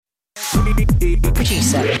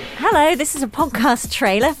Producer. Hello, this is a podcast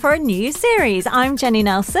trailer for a new series. I'm Jenny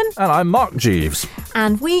Nelson. And I'm Mark Jeeves.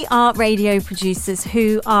 And we are radio producers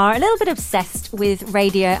who are a little bit obsessed with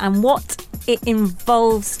radio and what it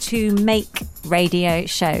involves to make radio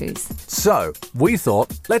shows. So, we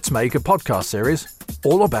thought, let's make a podcast series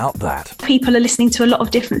all about that. People are listening to a lot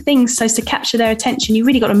of different things, so to capture their attention, you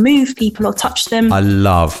really got to move people or touch them. I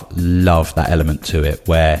love that element to it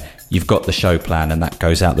where you've got the show plan and that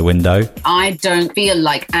goes out the window. I don't feel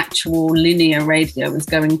like actual linear radio is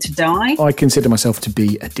going to die. I consider myself to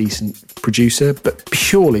be a decent producer, but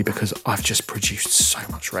purely because I've just produced so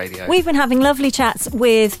much radio. We've been having lovely chats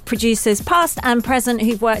with producers past and present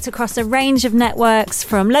who've worked across a range of networks,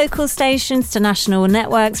 from local stations to national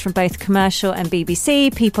networks, from both commercial and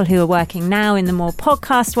BBC, people who are working now in the more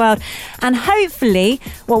podcast world. And hopefully,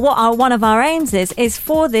 one of our aims is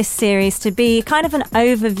for this series to be kind of an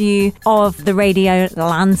overview of the radio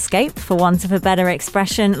landscape, for want of a better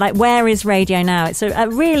expression. Like, where is radio now? It's a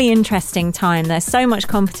really interesting time. There's so much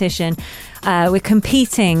competition. We're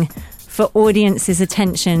competing for audiences'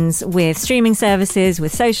 attentions with streaming services,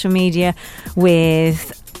 with social media,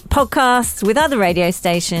 with podcasts, with other radio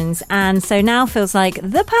stations. And so now feels like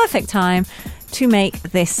the perfect time to make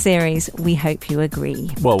this series. We hope you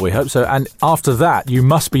agree. Well, we hope so. And after that, you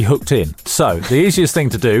must be hooked in. So the easiest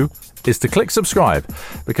thing to do is to click subscribe,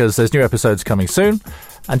 because there's new episodes coming soon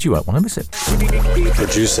and you won't want to miss it.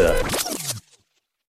 Producer.